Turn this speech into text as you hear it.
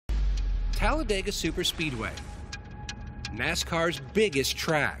Talladega Superspeedway, NASCAR's biggest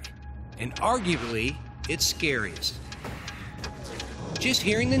track, and arguably its scariest. Just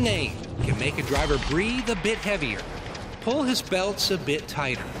hearing the name can make a driver breathe a bit heavier, pull his belts a bit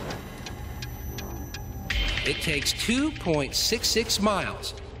tighter. It takes 2.66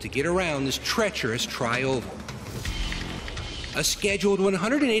 miles to get around this treacherous tri-oval. A scheduled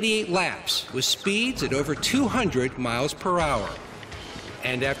 188 laps with speeds at over 200 miles per hour.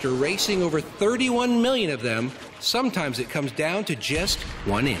 And after racing over 31 million of them, sometimes it comes down to just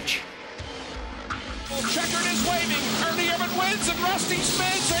 1 inch. Checkered is waving. Ernie Irvin wins and Rusty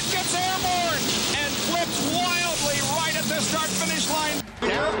spins and gets airborne and flips wildly right at the start-finish line.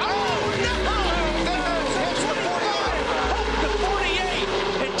 Oh, no!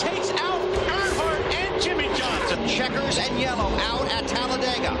 It takes out Earnhardt and Jimmy Johnson. Checkers and yellow out at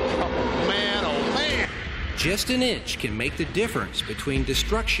Talladega. Oh, man, oh, man. Just an inch can make the difference between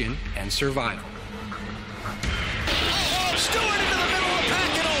destruction and survival. Oh, Stewart into the middle of the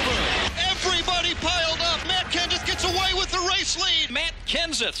pack and over. Everybody piled up. Matt Kenseth gets away with the race lead. Matt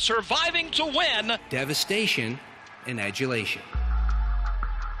Kenseth surviving to win. Devastation and adulation.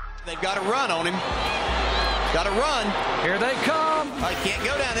 They've got to run on him. Got to run. Here they come. I can't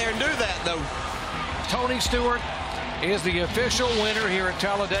go down there and do that, though. Tony Stewart is the official winner here at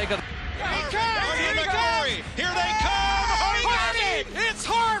Talladega. Here they come! Harvey! It's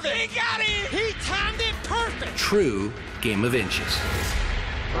Harvey! He got him! He timed it perfect! True game of inches.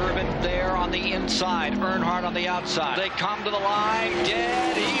 Irvin there on the inside, Earnhardt on the outside. They come to the line,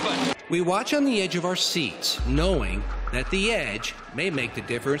 dead even. We watch on the edge of our seats, knowing that the edge may make the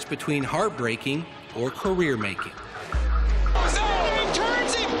difference between heartbreaking or career-making. No! He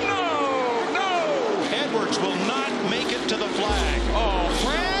turns him! No! Edwards will not make it to the flag. Oh,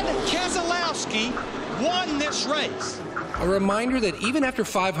 Brad Keselowski won this race. A reminder that even after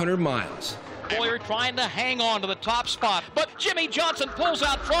 500 miles, Boyer trying to hang on to the top spot, but Jimmy Johnson pulls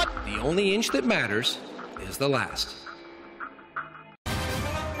out front. the only inch that matters is the last.